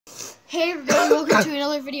Hey everybody, welcome to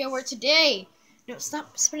another video where today... No,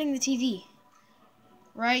 stop spinning the TV.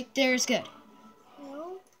 Right there is good.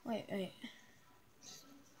 No. Wait.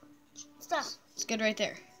 Stop. It's good right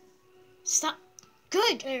there. Stop.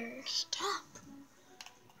 Good. There. Stop.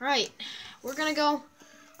 Right. We're gonna go...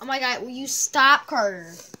 Oh my god, will you stop,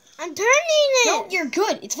 Carter? I'm turning it. No, you're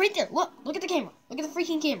good. It's right there. Look at the camera. Look at the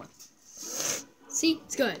freaking camera. See?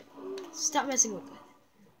 It's good. Stop messing with it.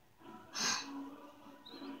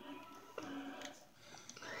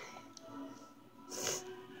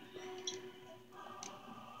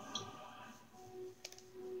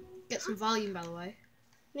 Get some volume, by the way.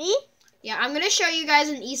 Me? Yeah, I'm going to show you guys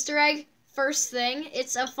an Easter egg first thing.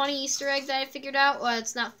 It's a funny Easter egg that I figured out. Well,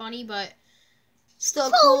 it's not funny, but still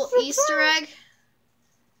a cool Easter egg.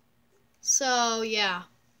 So, yeah.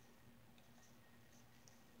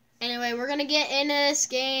 Anyway, we're going to get into this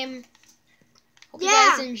game. Hope you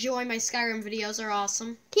guys enjoy. My Skyrim videos are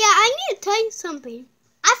awesome. Yeah, I need to tell you something.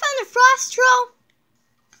 I found a frost troll,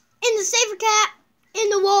 and the saber cat, and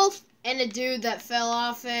the wolf. And a dude that fell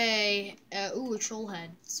off a troll head.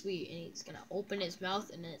 Sweet. And he's going to open his mouth,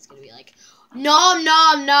 and then it's going to be like, nom,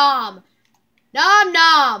 nom, nom. Nom,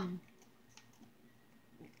 nom.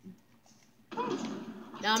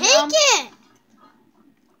 Nom, Take nom. it.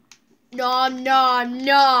 Nom, nom,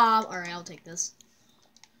 nom. Alright, I'll take this.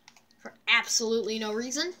 For absolutely no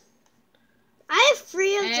reason. I have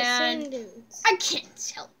 3 of the descendants. I can't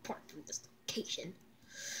teleport from this location.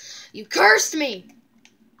 You cursed me!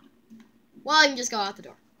 Well, I can just go out the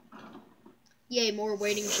door. Yay, more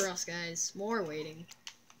waiting for us, guys. More waiting.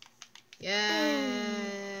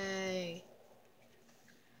 Yay.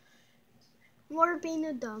 More being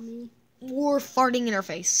a dummy. More farting in our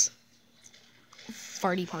face.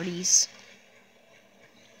 Farty parties.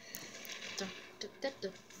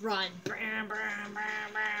 Run.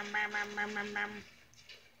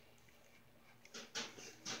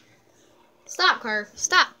 Stop, Carter.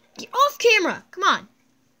 Stop. Get off camera. Come on.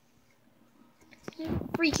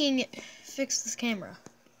 Freaking fix this camera.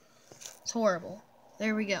 It's horrible.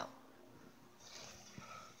 There we go.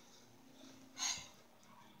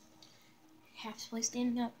 Have to play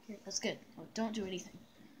standing up. Here, that's good. Oh, don't do anything.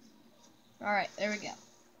 Alright, there we go.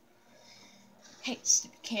 Hey,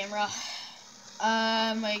 stupid camera.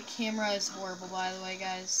 My camera is horrible, by the way,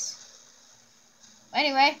 guys.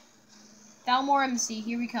 Anyway, Falmore MC,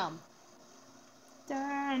 here we come.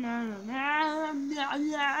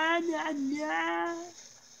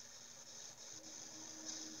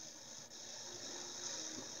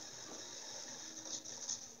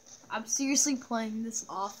 I'm seriously playing this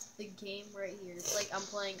off the game right here. It's like I'm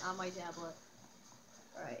playing on my tablet.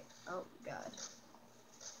 Alright. Oh, God.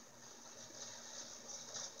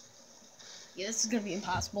 Yeah, this is gonna be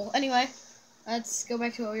impossible. Anyway, let's go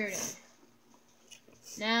back to what we were doing.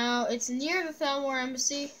 Now, it's near the Falmore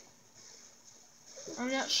Embassy.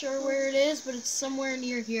 I'm not sure where it is, but it's somewhere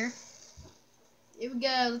near here. Here we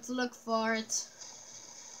go. Let's look for it.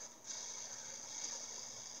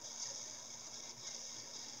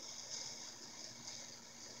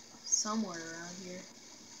 Somewhere around here.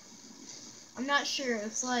 I'm not sure.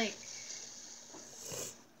 It's like...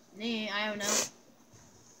 Nay, I don't know.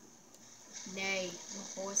 Nay.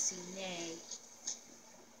 Horsey, nay.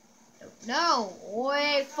 No!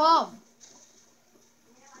 Oi, fum!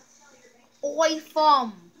 Oi,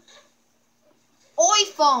 fum! Oi,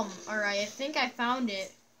 fum! Alright, I think I found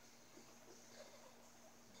it.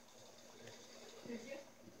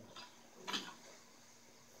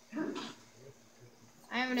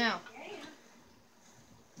 I don't know.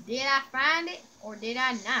 Did I find it or did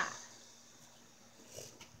I not?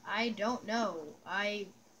 I don't know. I'm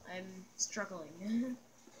struggling.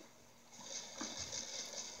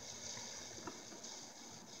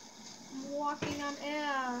 I'm walking on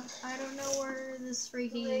air. I don't know where this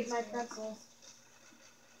freaking is. My pretzels.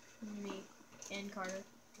 Me and Carter.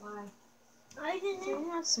 Why? I didn't. Who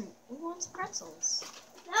wants pretzels?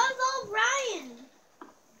 That was all Brian.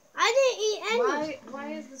 I didn't eat any.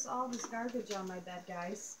 Why is this all this garbage on my bed,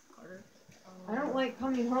 guys? Carter. I don't like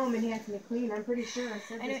coming home and having to clean. I'm pretty sure I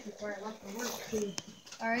said this before I left for work.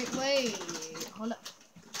 Alright, wait. Hold up.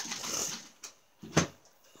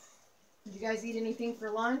 Did you guys eat anything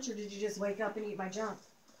for lunch, or did you just wake up and eat my junk?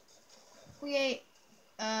 We ate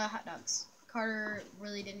hot dogs. Carter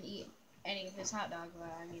really didn't eat any of his hot dog,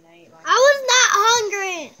 but I mean, I ate mine. I was not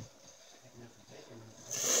hungry.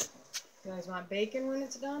 You guys want bacon when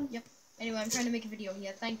it's done? Yep. Anyway, I'm trying to make a video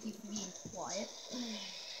here. Thank you for being quiet. I'm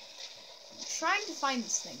trying to find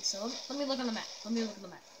this thing, so let me look on the map.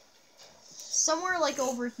 Somewhere like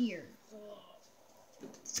over here.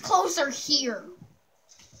 It's closer here.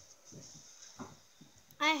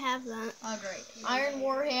 I have that. Oh, great. Iron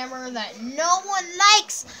Warhammer that no one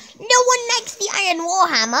likes. No one likes the Iron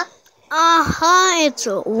Warhammer. It's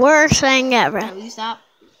the worst thing ever. Alright, will you stop?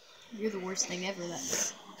 You're the worst thing ever, that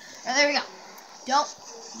is. Alright, there we go. Don't.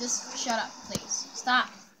 Just shut up, please. Stop.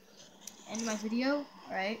 End my video.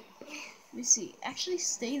 Alright. Let me see. Actually,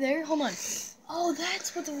 stay there. Hold on. Oh,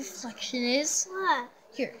 that's what the reflection is. What?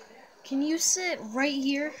 Here. Can you sit right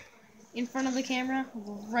here in front of the camera?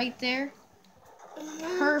 Right there.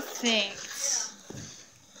 Perfect.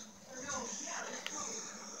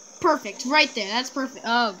 Perfect. Right there. That's perfect.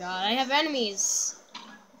 Oh, God. I have enemies.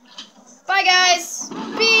 Bye, guys.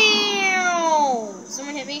 Pew!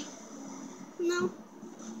 Someone hit me. No.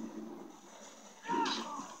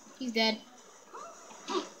 He's dead.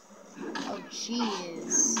 Oh,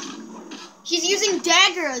 jeez. She's using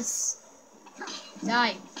daggers.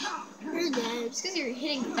 Die. You're dead. Just because you're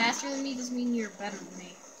hitting faster than me doesn't mean you're better than me.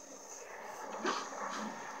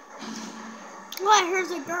 What?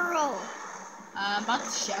 Here's a girl. I'm about to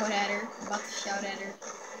shout at her.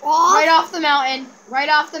 Off? Right off the mountain. Right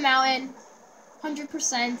off the mountain.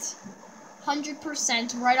 100%.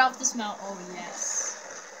 100% right off this mountain. Oh, yes.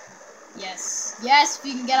 Yes. Yes, if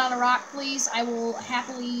you can get on a rock, please, I will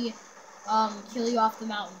happily kill you off the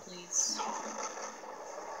mountain, please.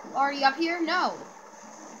 You already up here? No.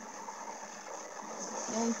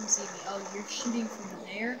 No one can see me. Oh, you're shooting from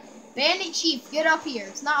there? Bandit Chief, get up here.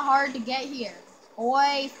 It's not hard to get here.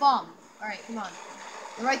 Oi, fum. Alright, come on.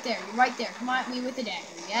 You're right there. You're right there. Come at me with the dagger.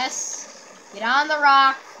 Yes. Get on the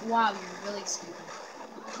rock. Wow, you're really stupid.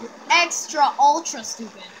 You're extra, ultra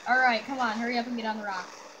stupid. Alright, come on. Hurry up and get on the rock.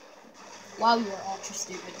 Wow, you are ultra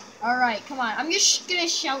stupid. Alright, come on. I'm just gonna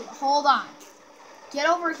shout. Hold on. Get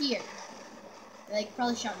over here. They could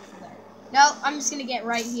probably shout me from there. No, I'm just gonna get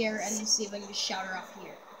right here and just see if I can just shout her off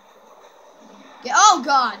here. Get, oh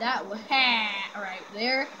god, that was alright,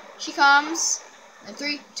 there she comes. And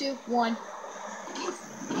 3, 2, 1.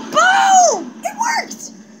 Boom! It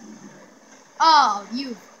worked! Oh,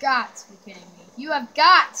 you've got to be kidding me. You have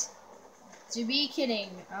got to be kidding.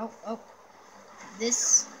 Oh.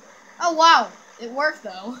 This. Oh wow, it worked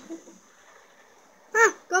though.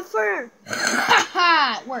 Huh, go for her.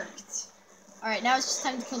 Haha, it worked. Alright, now it's just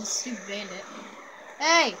time to kill the stupid bandit.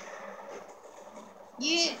 Hey!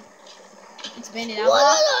 Yeah! It's bandit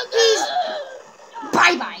outlaw. He's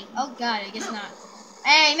bye-bye. Oh god, I guess not.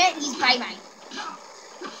 Hey, I meant he's bye-bye.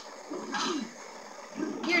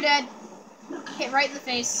 You're dead. Hit right in the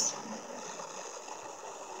face.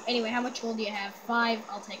 Anyway, how much gold do you have? 5.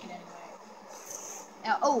 I'll take it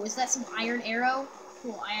anyway. Oh, is that some iron arrow?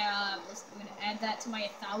 Cool. I'm gonna add that to my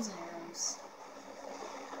 1,000 arrows.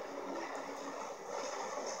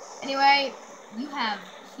 Anyway, you have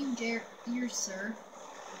huge ears, sir.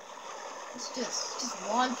 Let's just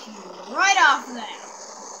launch you right off of that.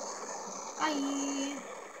 Bye.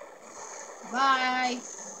 Bye.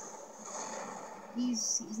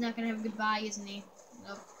 He's not gonna have a goodbye, isn't he?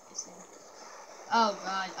 Nope. Oh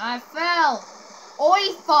god, I fell.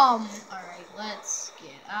 Oi, thumb. All right, let's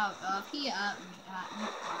get out of here.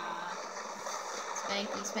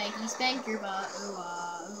 Spanky, spanky, spank your butt. Ooh,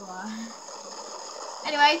 ooh,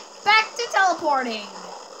 Anyway, back to teleporting.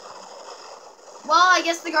 Well, I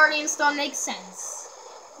guess the Guardian Stone makes sense.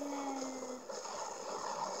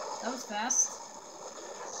 That was fast.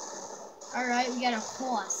 Alright, we got a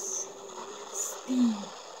horse. Speed.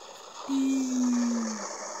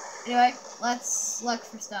 Anyway, let's look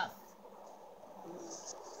for stuff.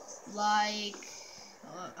 Like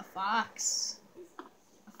a fox.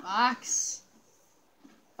 A fox.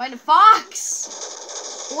 Find a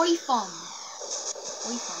fox! Oi, fum.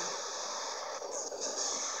 Oi, fum.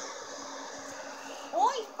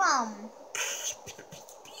 Oi, fum.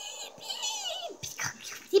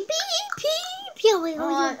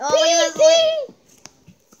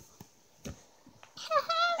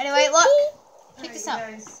 Anyway, look. Check this out.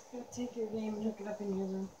 Guys, go take your game and hook it up in your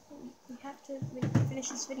room. We have to finish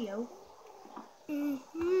this video.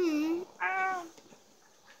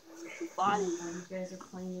 Fun. You guys are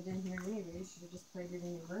playing it in here anyway. You should have just played it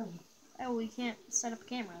in your room. Oh, we can't set up a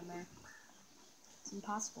camera in there. It's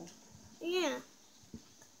impossible. Yeah.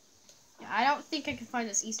 Yeah, I don't think I can find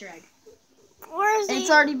this Easter egg. Where's It's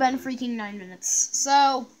already been freaking 9 minutes.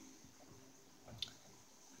 So,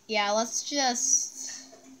 yeah, let's just...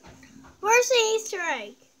 Where's the Easter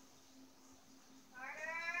egg?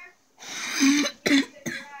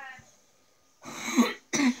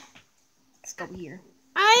 Let's go here.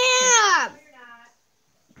 I am.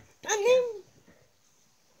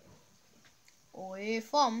 Oi,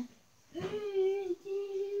 fum.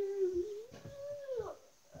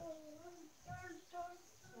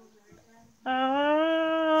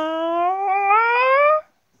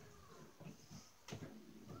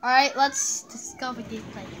 Alright, let's discover this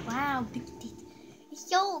place. Wow, look at this. It's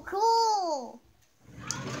so cool.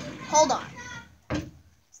 Hold on.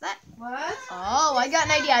 Is that? What? Oh, I got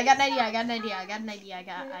an idea. I got a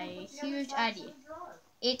huge idea.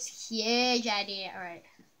 It's huge idea. Alright.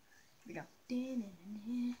 Here we go.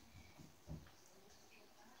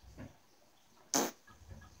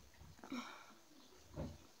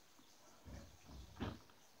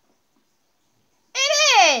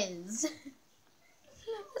 Is.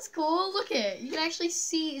 That's cool. Look at it. You can actually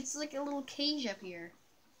see it's like a little cage up here.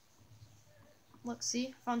 Look,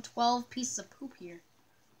 see? Found 12 pieces of poop here.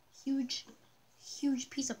 Huge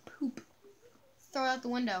piece of poop. Throw it out the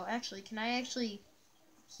window. Actually, can I actually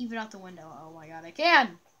heave it out the window? Oh my god, I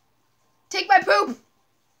can! Take my poop!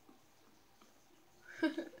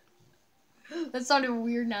 That sounded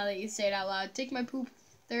weird now that you say it out loud. Take my poop.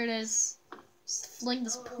 There it is. Just fling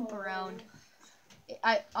this poop around.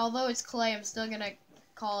 Although it's clay, I'm still gonna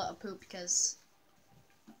call it a poop because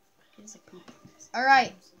it's a poop.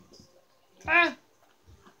 Alright. Ah.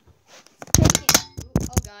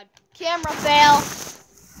 Oh god. Camera fail.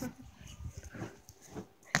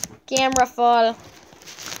 Camera fall.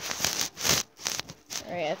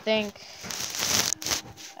 Alright, I think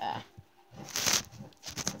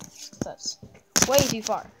that's way too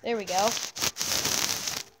far. There we go.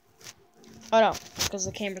 Oh no, because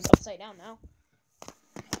the camera's upside down now.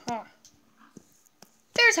 Huh.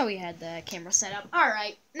 There's how we had the camera set up.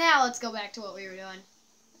 Alright, now let's go back to what we were doing.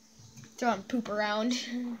 Throwing poop around.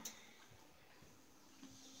 Here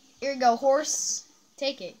you go, horse.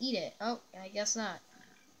 Take it, eat it. Oh, I guess not.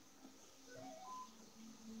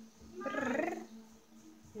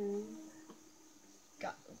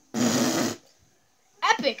 Got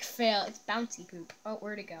epic fail. It's bouncy poop. Oh,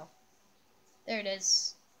 where'd it go? There it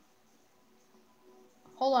is.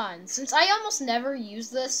 Hold on. Since I almost never use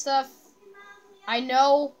this stuff, I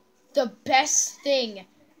know the best thing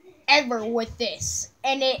ever with this.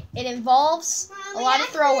 And it involves a lot of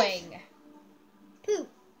throwing. Poop.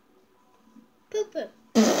 Poop poop.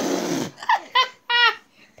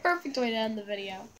 Perfect way to end the video.